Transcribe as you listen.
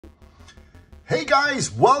Hey guys,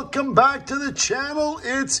 welcome back to the channel.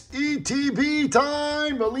 It's ETB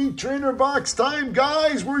time, Elite Trainer Box time.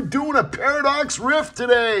 Guys, we're doing a Pradox Rift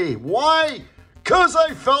today. Why? Because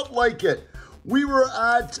I felt like it. We were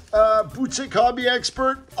at Boutique Hobby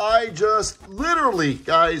Expert. I just literally,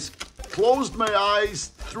 guys, closed my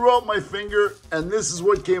eyes, threw out my finger, and this is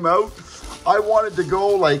what came out. I wanted to go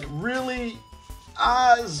like really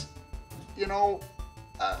as, you know,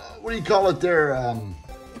 what do you call it there?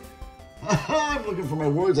 I'm looking for my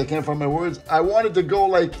words. I can't find my words. I wanted to go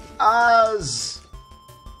like as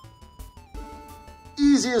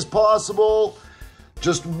easy as possible.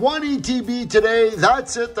 Just one ETB today.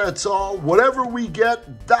 That's it. That's all. Whatever we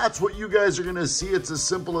get, that's what you guys are going to see. It's as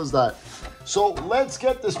simple as that. So let's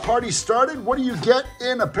get this party started. What do you get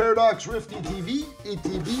in a Pradox Rift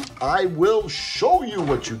ETB? I will show you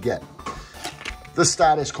what you get. The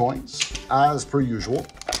status coins, as per usual.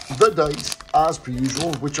 The dice, as per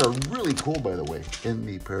usual, which are really cool, by the way, in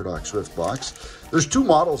the Pradox Rift box. There's two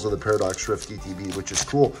models of the Pradox Rift ETB, which is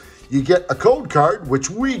cool. You get a code card, which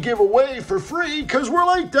we give away for free, because we're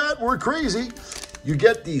like that, we're crazy. You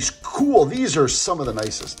get these cool, these are some of the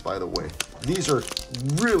nicest, by the way. These are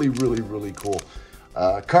really, really, really cool.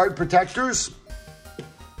 Card protectors.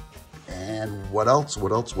 And what else? Oh,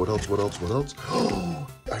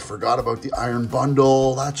 I forgot about the iron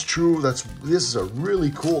bundle. That's true. This is a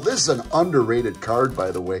really cool, this is an underrated card,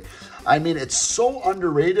 by the way. I mean, it's so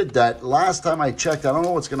underrated that last time I checked, I don't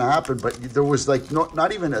know what's going to happen, but there was like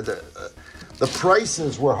not even the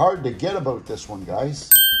prices were hard to get about this one, guys.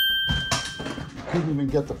 You couldn't even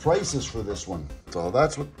get the prices for this one. So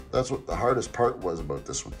that's what the hardest part was about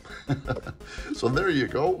this one. So there you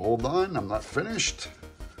go. Hold on, I'm not finished.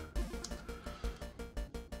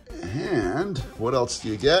 And what else do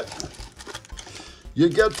you get? You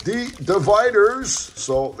get the dividers.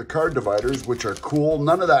 So the card dividers, which are cool.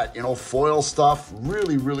 None of that, you know, foil stuff.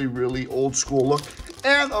 Really, really, really old school look.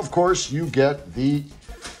 And of course, you get the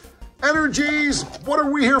energies. What are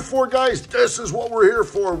we here for, guys? This is what we're here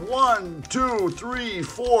for. 1, 2, 3,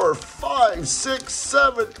 4, 5, 6,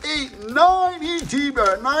 7, 8,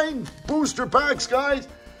 9 booster packs, guys.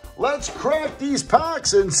 Let's crack these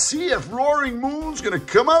packs and see if Roaring Moon's gonna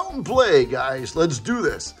come out and play, guys. Let's do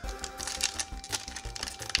this.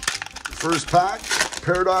 First pack,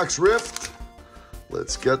 Pradox Rift.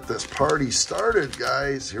 Let's get this party started,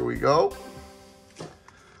 guys. Here we go.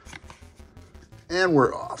 And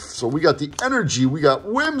we're off. So we got the energy. We got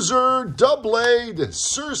Whimzer, Doublade,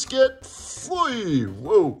 Surskit,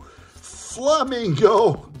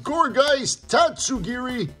 Flamingo, Gorgeist,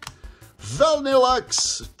 Tatsugiri,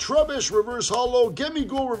 Valnilax, Trubbish Reverse Hollow,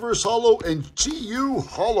 Gemigool Reverse Hollow, and GU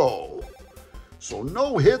Hollow. So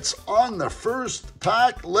no hits on the first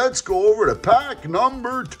pack. Let's go over to pack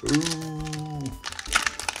number 2.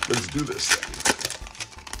 Let's do this thing.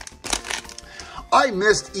 I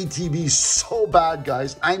missed ETB so bad,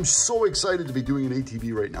 guys. I'm so excited to be doing an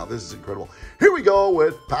ETB right now. This is incredible. Here we go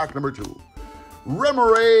with pack number 2.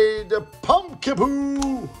 Remoraid,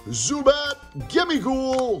 Pumpkaboo, Zubat,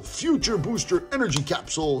 Gemigool, Future Booster Energy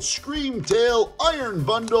Capsule, Screamtail, Iron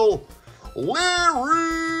Bundle,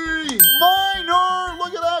 Larry, Minor,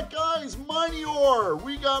 look at that, guys, Minior.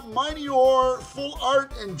 We got Minior, Full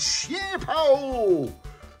Art, and Shampoo.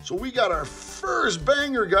 So we got our first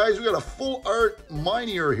banger, guys. We got a Full Art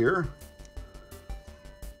Minior here.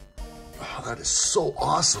 Oh, that is so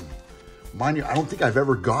awesome. Mind you, I don't think I've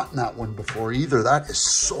ever gotten that one before either. That is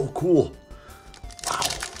so cool. Wow.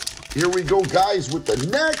 Here we go, guys, with the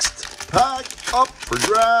next pack up for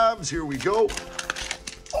grabs. Here we go.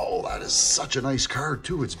 Oh, that is such a nice card,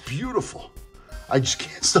 too. It's beautiful. I just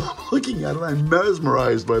can't stop looking at it. I'm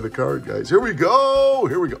mesmerized by the card, guys. Here we go.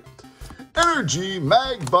 Here we go. Energy,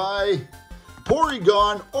 Magpie,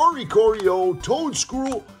 Porygon, Oricorio,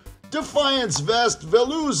 Toedscruel, Defiance Vest,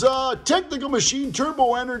 Veluza, Technical Machine,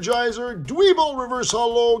 Turbo Energizer, Dweeble Reverse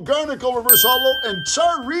Hollow, Garnicle Reverse Hollow, and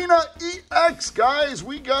Tsarina EX, guys.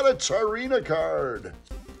 We got a Tsarina card.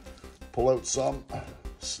 Pull out some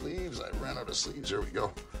sleeves. I ran out of sleeves. Here we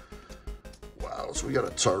go. Wow, so we got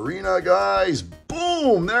a Tsarina, guys.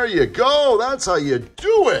 Boom, there you go. That's how you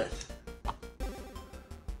do it.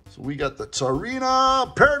 So we got the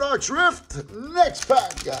Tsarina Pradox Rift. Next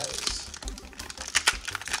pack, guys.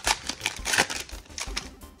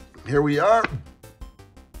 Here we are.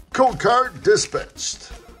 Code card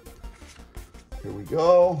dispatched. Here we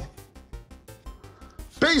go.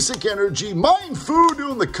 Basic Energy, Mind Fu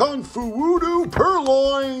doing the Kung Fu Voodoo,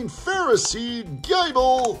 Purloin, Ferroseed,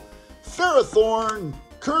 Gable, Ferrothorn,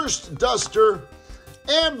 Cursed Duster,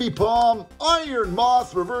 Ambipom, Iron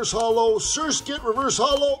Moth Reverse Hollow, Surskit Reverse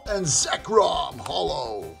Hollow, and Zekrom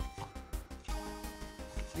Hollow.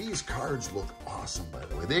 these cards look awesome, by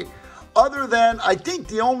the way. Other than, I think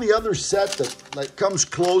the only other set that comes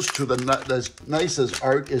close to as nice as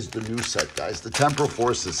art is the new set, guys. The Temporal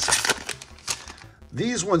Forces set.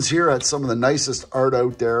 These ones here had some of the nicest art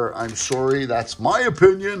out there. I'm sorry, that's my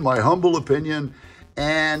opinion, my humble opinion.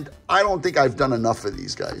 And I don't think I've done enough of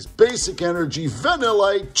these guys. Basic Energy,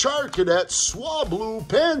 Vanillite, Char Cadet, Swablu,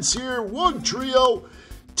 Panseer, Wood Trio,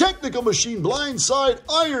 Technical Machine Blindside,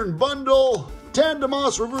 Iron Bundle,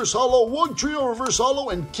 Tandemos Reverse Hollow, Wood Trio Reverse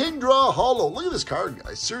Hollow, and Kingdra Hollow. Look at this card,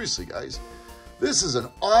 guys. Seriously, guys. This is an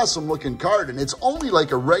awesome looking card, and it's only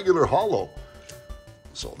like a regular hollow.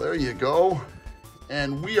 So there you go.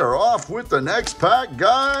 And we are off with the next pack,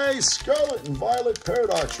 guys. Scarlet and Violet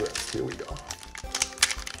Paradox Rift. Here we go.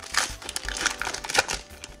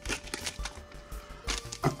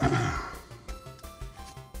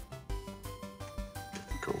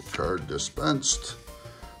 Code card dispensed.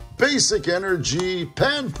 Basic Energy,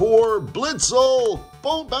 Panpour, Blitzel,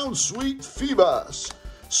 Bonebound Sweet, Phoebus,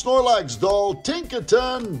 Snorlax Doll,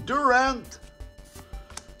 Tinkaton, Durant,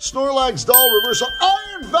 Snorlax Doll, Reversal,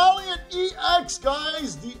 Iron Valiant EX,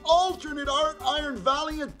 guys. The alternate art Iron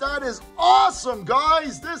Valiant. That is awesome,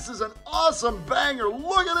 guys. This is an awesome banger.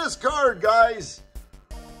 Look at this card, guys.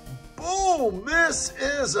 Boom. This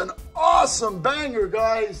is an awesome banger,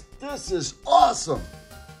 guys. This is awesome.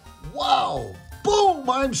 Wow. Boom!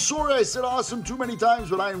 I'm sorry I said awesome too many times,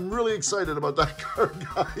 but I'm really excited about that card,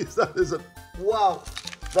 guys. That is a, wow.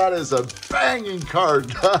 That is a banging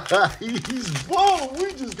card, guys. Boom!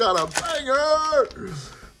 We just got a banger!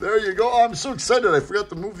 There you go. I'm so excited. I forgot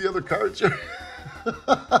to move the other cards here.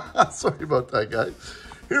 Sorry about that, guys.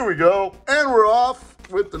 Here we go. And we're off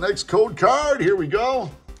with the next code card. Here we go.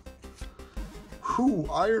 Whew,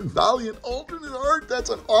 Iron Valiant alternate art. That's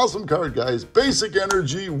an awesome card, guys. Basic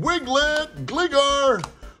Energy, Wiglet, Gligar,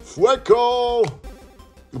 Fueco,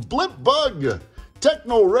 Blipbug,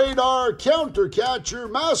 Techno Radar, Counter Catcher,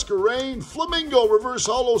 Masquerain, Flamingo Reverse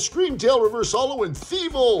Hollow, Screamtail Reverse Hollow, and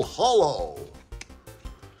Thievel Hollow.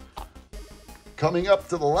 Coming up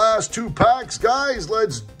to the last two packs, guys.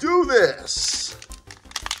 Let's do this.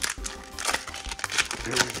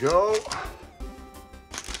 Here we go.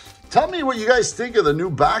 Tell me what you guys think of the new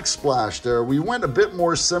backsplash there. We went a bit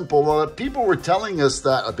more simple. People were telling us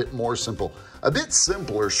that a bit more simple. A bit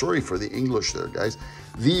simpler. Sorry for the English there, guys.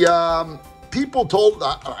 The people told,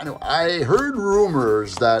 I heard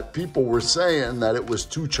rumors that people were saying that it was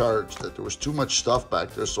too charged, that there was too much stuff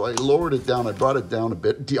back there. So I lowered it down. I brought it down a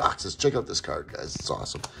bit. Deoxys, check out this card, guys. It's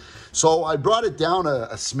awesome. So I brought it down a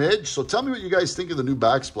smidge. So tell me what you guys think of the new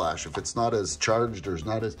backsplash, if it's not as charged or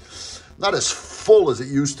not as full as it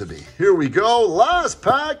used to be. Here we go. Last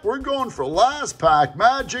pack. We're going for last pack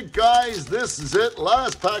magic, guys. This is it.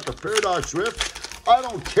 Last pack of Paradox Rift. I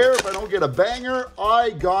don't care if I don't get a banger.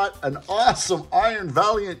 I got an awesome Iron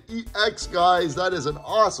Valiant EX, guys. That is an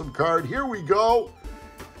awesome card. Here we go.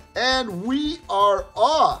 And we are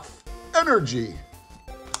off. Energy.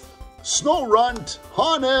 Snowrunt,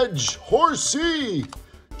 Honedge, Horsey,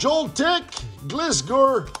 Joltik,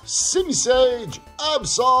 Glisgur, Simisage,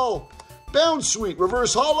 Absol, Bounsweet,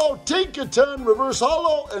 Reverse Hollow, Tinkaton, Reverse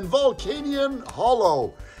Hollow, and Volcanion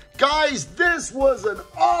Hollow. Guys, this was an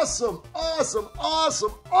awesome, awesome,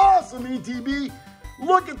 awesome, awesome ETB.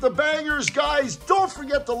 Look at the bangers, guys. Don't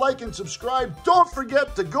forget to like and subscribe. Don't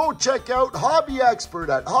forget to go check out Hobby Expert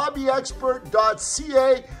at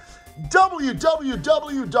hobbyexpert.ca.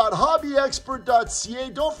 www.hobbyexpert.ca.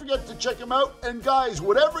 Don't forget to check them out. And guys,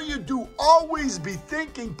 whatever you do, always be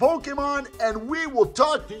thinking Pokemon, and we will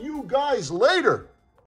talk to you guys later.